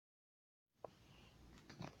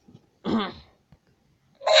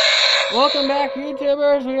Welcome back,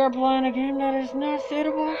 YouTubers. We are playing a game that is not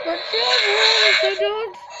suitable for children, so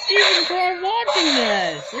don't even try watching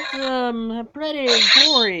this. It's pretty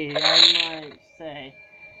gory, I might say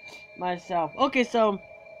myself. Okay, so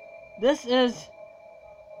this is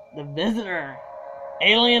the Visitor,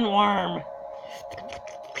 alien worm.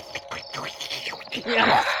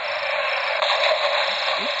 Yes.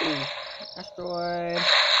 Ooh, asteroid.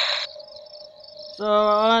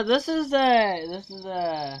 So this is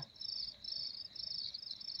a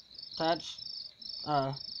touch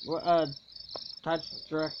touch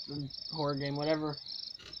directed horror game, whatever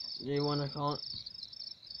you want to call it.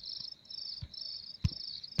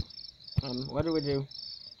 What do we do?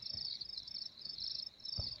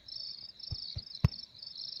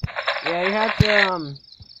 Yeah, you have to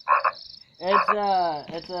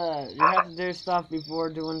you have to do stuff before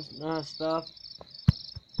doing stuff.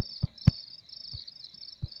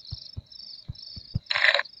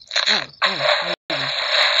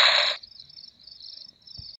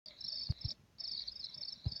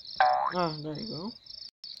 Oh, there you go.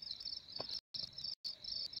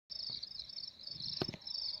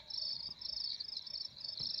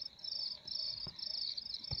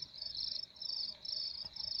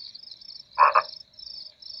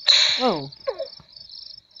 Oh.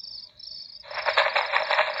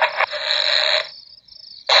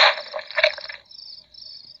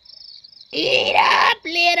 Eat up,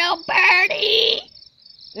 little birdie!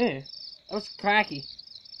 Yeah, that was cracky.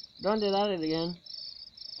 Don't do that again.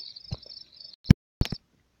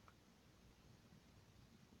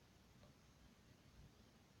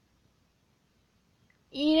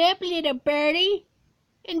 Eat up, little birdie.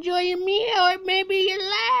 Enjoy your meal. It may be your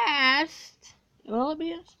last. Will it be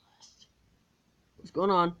his last? What's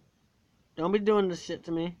going on? Don't be doing this shit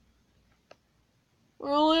to me.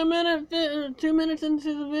 We're only a minute, 2 minutes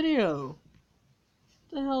into the video.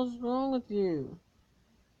 What the hell's wrong with you?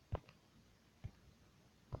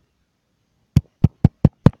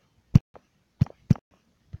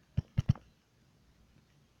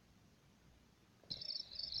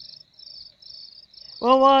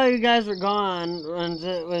 Well, while you guys were gone, and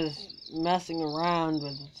it was messing around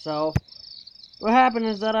with itself, what happened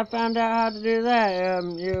is that I found out how to do that.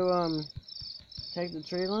 You take the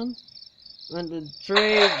tree limb, and the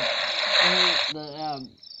tree, the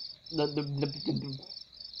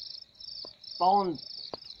fallen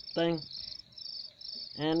thing,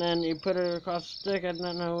 and then you put it across the stick. I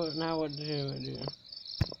don't know now what to do.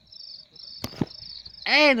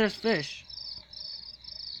 Hey, there's fish.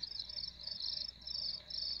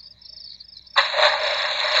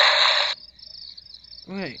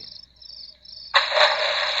 Wait.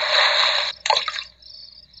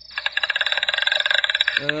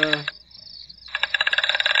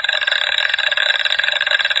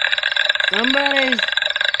 Somebody's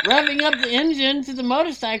revving up the engine to the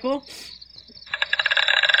motorcycle.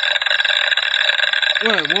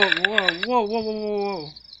 Whoa.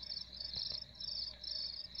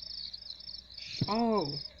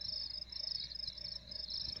 Oh.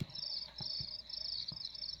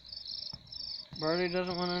 Birdie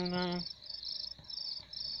doesn't want anything.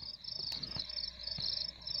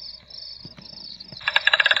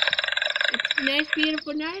 It's a nice,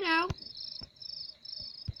 beautiful night out.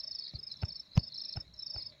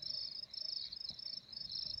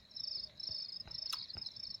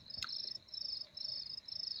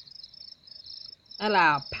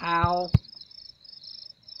 Hello, pal.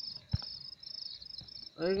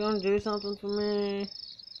 Are you gonna do something for me?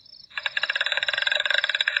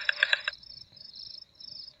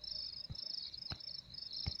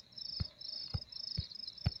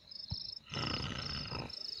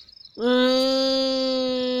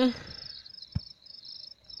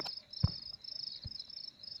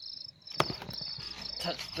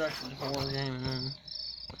 Touch directed horror game, man.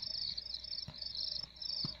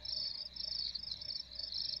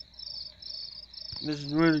 This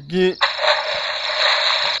is where to get.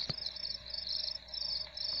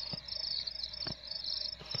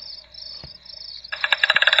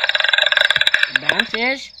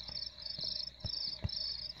 Downstairs.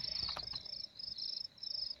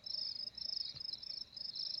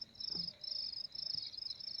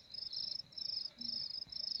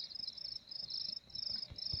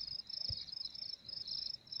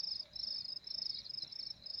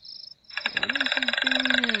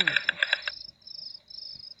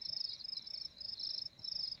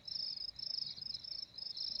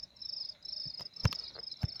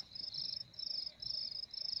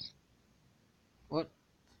 What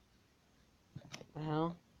the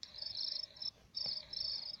hell?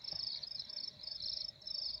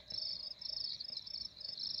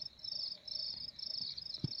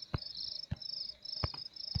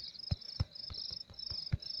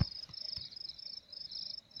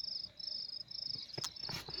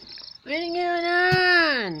 What's going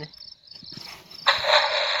on?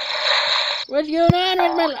 What's going on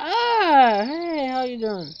with my... Ah! Hey, how you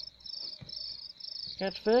doing?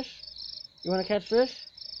 Catch fish? You wanna catch fish?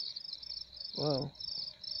 Whoa.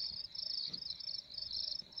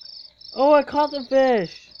 Oh, I caught the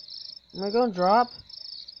fish! Am I gonna drop?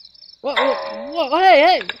 Whoa, whoa, whoa,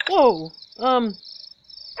 hey, whoa! What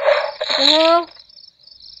the hell?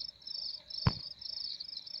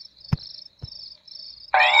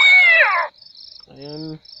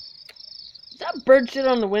 Is that bird shit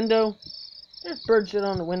on the window? There's bird shit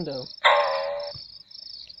on the window.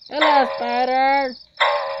 Hello, Spider!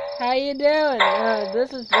 How you doing?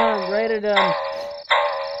 This is rated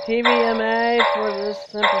TVMA for this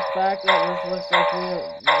simple fact that this looks like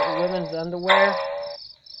women's underwear.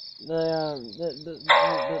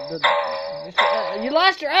 You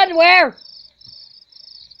lost your underwear!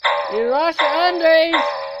 You lost your undies!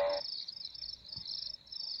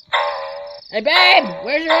 Hey babe,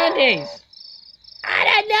 where's your undies? I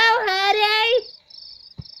don't know, honey.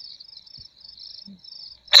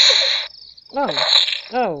 No,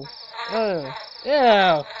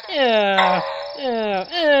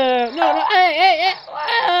 hey,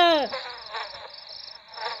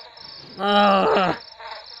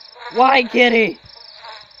 why, kitty?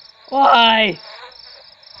 Why?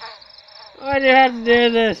 Why do you have to do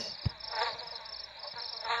this?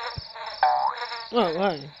 Oh,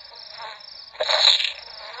 why?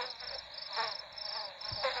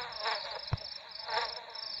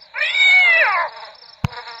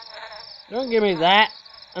 Don't give me that.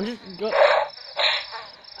 I'm just go.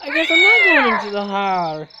 I guess I'm not going into the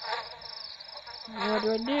hall. What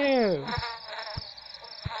do I do?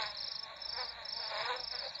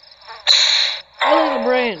 Oh, there's a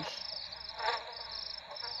branch.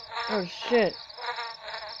 Oh shit.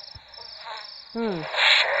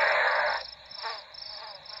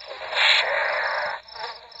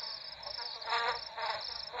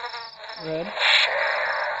 Red.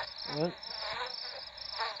 What?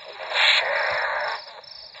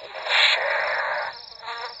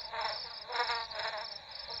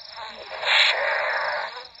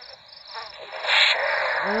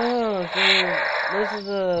 Oh, so this is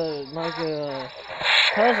like a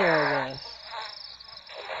puzzle, I guess.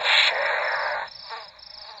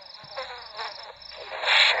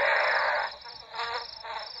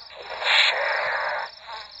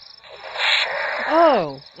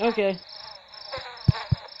 Oh, okay.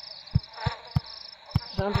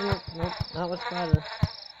 Something, nope, not with spider.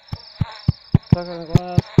 Stuck on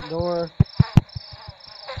glass, door.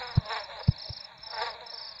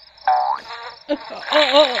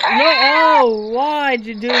 No, why'd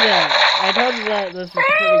you do that? I told you that this was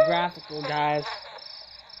pretty graphical, guys.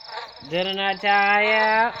 Didn't I tell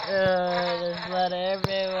you? There's blood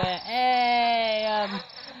everywhere. Hey,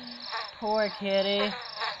 poor kitty.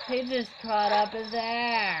 He just caught up his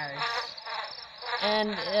arse.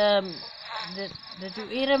 And, did you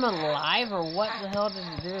eat him alive, or what the hell did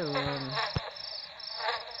you do?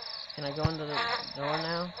 Can I go into the door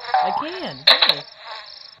now? I can, hey.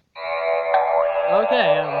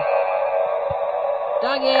 Okay,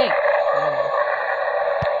 doggy!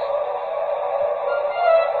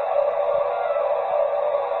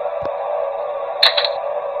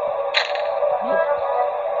 Nope.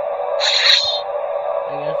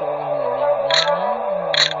 I guess we're gonna need that.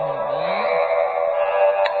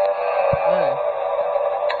 Hey.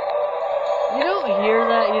 You don't hear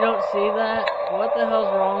that? You don't see that? What the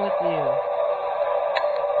hell's wrong with you?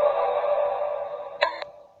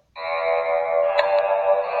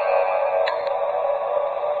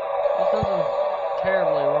 There's something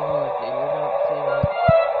terribly wrong with you. You don't see that.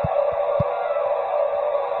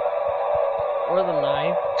 Or the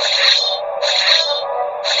knife.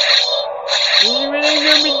 What are you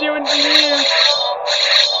gonna be doing to you?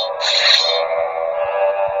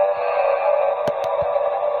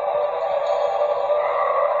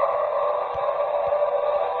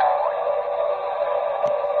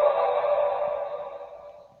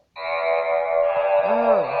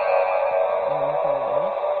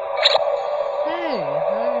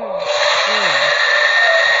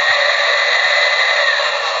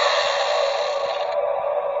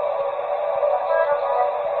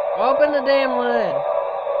 Open the damn lid.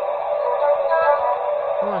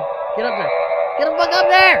 Come on, get up there. Get the fuck up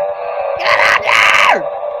there! Get up there!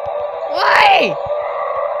 Why?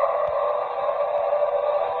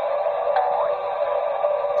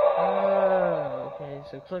 Okay,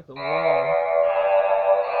 so click the wall.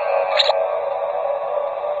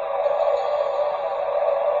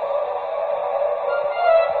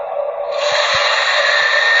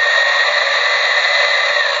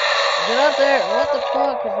 Get up there! What the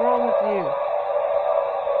fuck is wrong with you.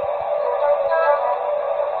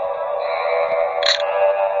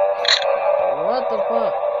 What the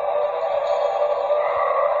fuck?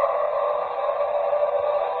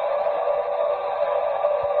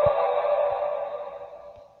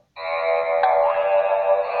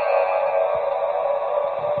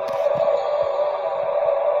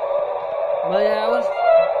 But yeah, I was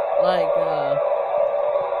like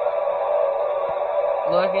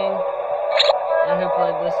looking at who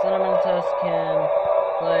played this. Cinnamon Tuscan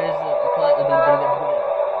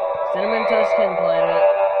Cinnamon Tuscan played it.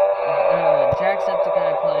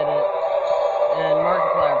 Jacksepticeye played it, and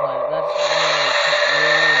Markiplier played it. That's the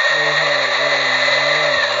only three who really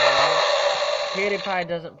know and watch. PewDiePie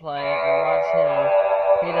doesn't play it. I watch him.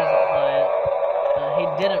 He doesn't play it. He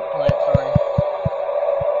didn't play it. Sorry.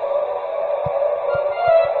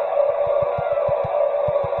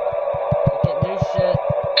 Do shit.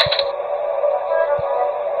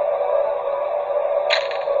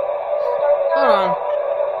 Hold on.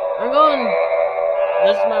 I'm going.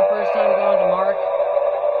 This is my first time going to Mark.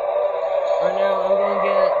 Right now, I'm going to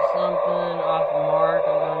get something off of Mark.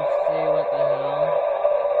 I'm going to see what the hell.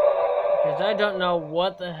 Because I don't know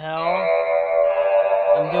what the hell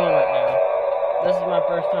I'm doing right now. This is my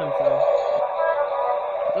first time, so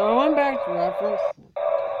I went back to reference.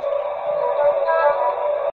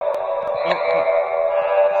 Okay.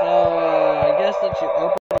 So, I guess that you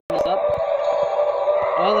open this up.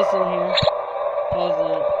 All this in here. Close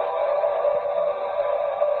that.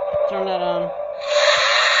 Turn that on.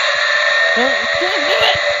 Do it! Do it!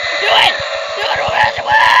 Do it!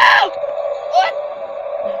 Wow! What?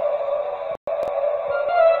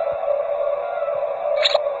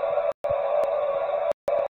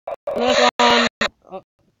 This on. Oh.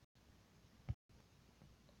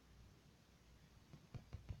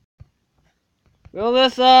 Fill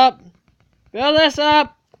this up. Fill this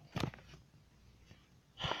up.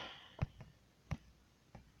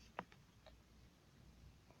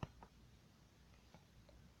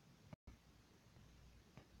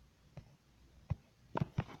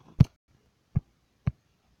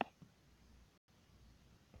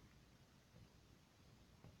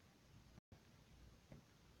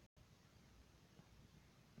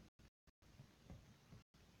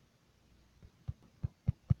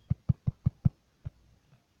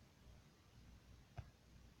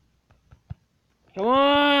 Come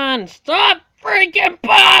on! Stop freaking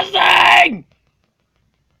pausing!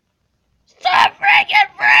 Stop freaking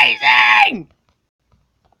freezing!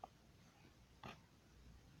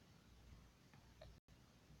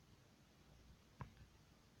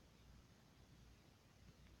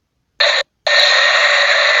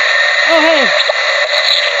 Oh, hey!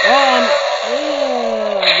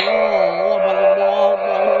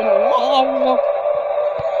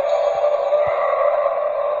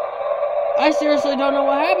 I seriously don't know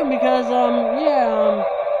what happened because, that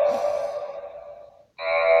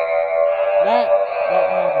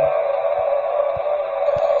happened.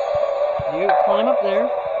 You climb up there,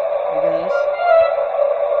 I guess.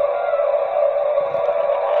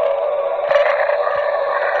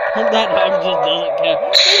 That dog just doesn't care.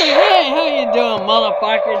 He's like, hey, how you doing,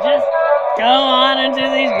 motherfucker? Just go on into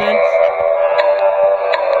these vents.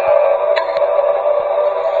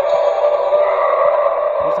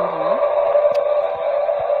 There's something there?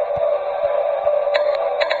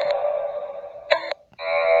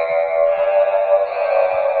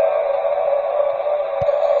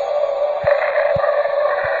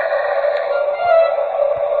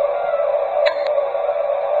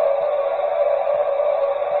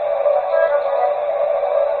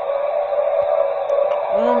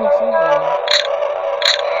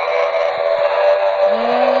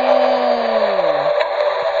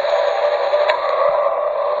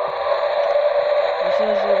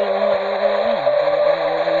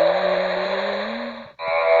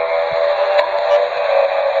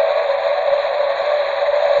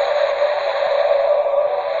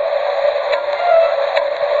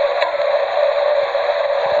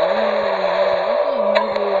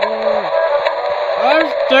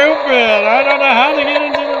 Stupid! I don't know how to get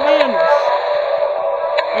into the vents.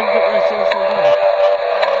 I'd get myself some time.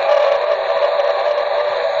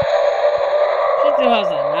 She still has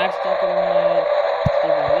that knife stuck in her head.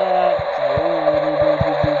 Stuff like that.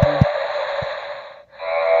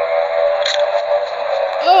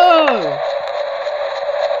 Oh!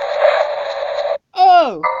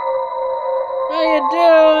 Oh! How you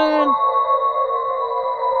doing?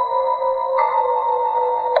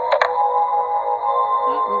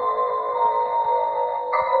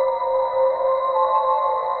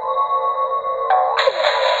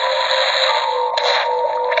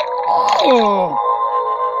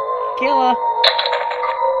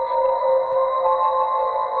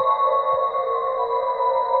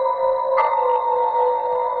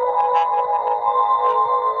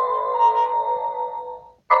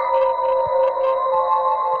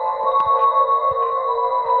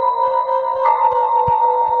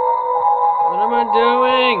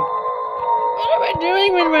 What am I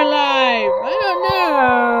doing with my life? I don't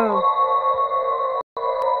know.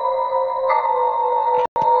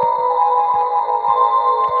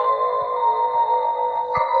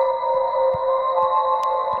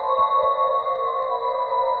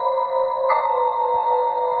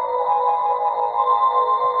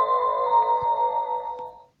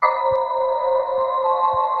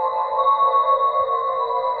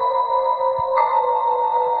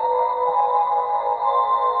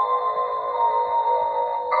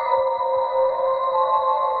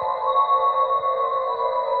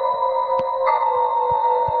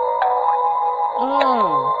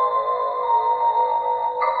 Oh.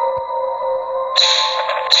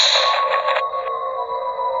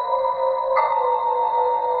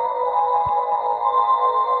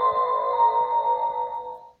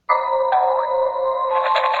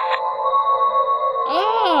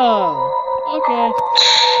 Oh. Okay.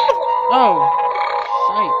 Oh.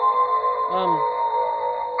 Shite.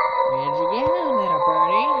 Where'd you go, little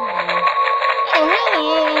birdie? Oh,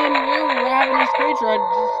 hello. You're a ravenous creature. I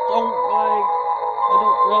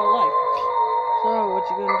don't really like. So, what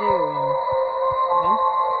you gonna do? Yeah?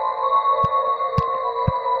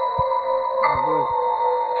 Do it.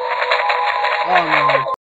 Oh no.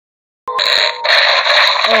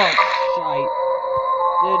 Oh, shite.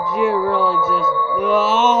 Did you really just...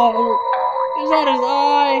 Oh! Is that his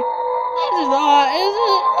eye? That's his eye, is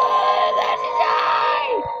it? Oh, that's his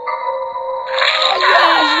eye! Oh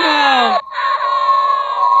gosh, no!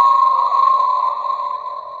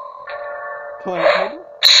 Toilet paper?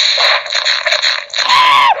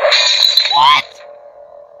 Ah! What?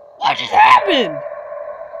 What just happened?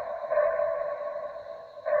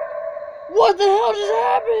 What the hell just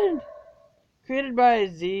happened? Created by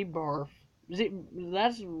Z Barf.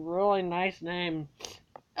 That's a really nice name.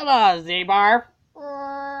 Hello, Z Barf.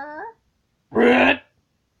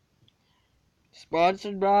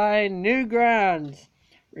 Sponsored by Newgrounds.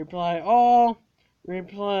 Reply all.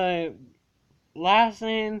 Reply last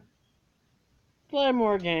name. Play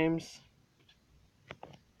more games.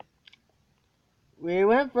 We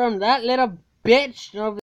went from that little bitch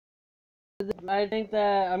over. I think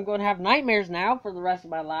that I'm going to have nightmares now for the rest of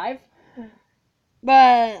my life.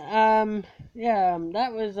 But, yeah,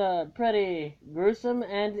 that was pretty gruesome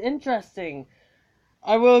and interesting.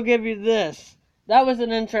 I will give you this. That was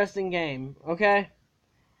an interesting game, okay?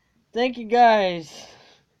 Thank you guys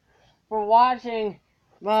for watching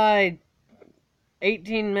my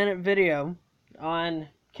 18-minute video on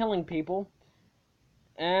killing people.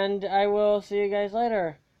 And I will see you guys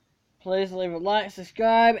later. Please leave a like,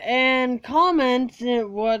 subscribe, and comment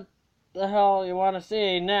what the hell you want to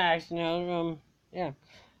see next. Yeah.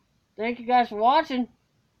 Thank you guys for watching.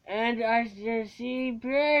 And I shall see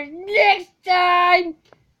you next time.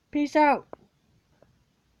 Peace out.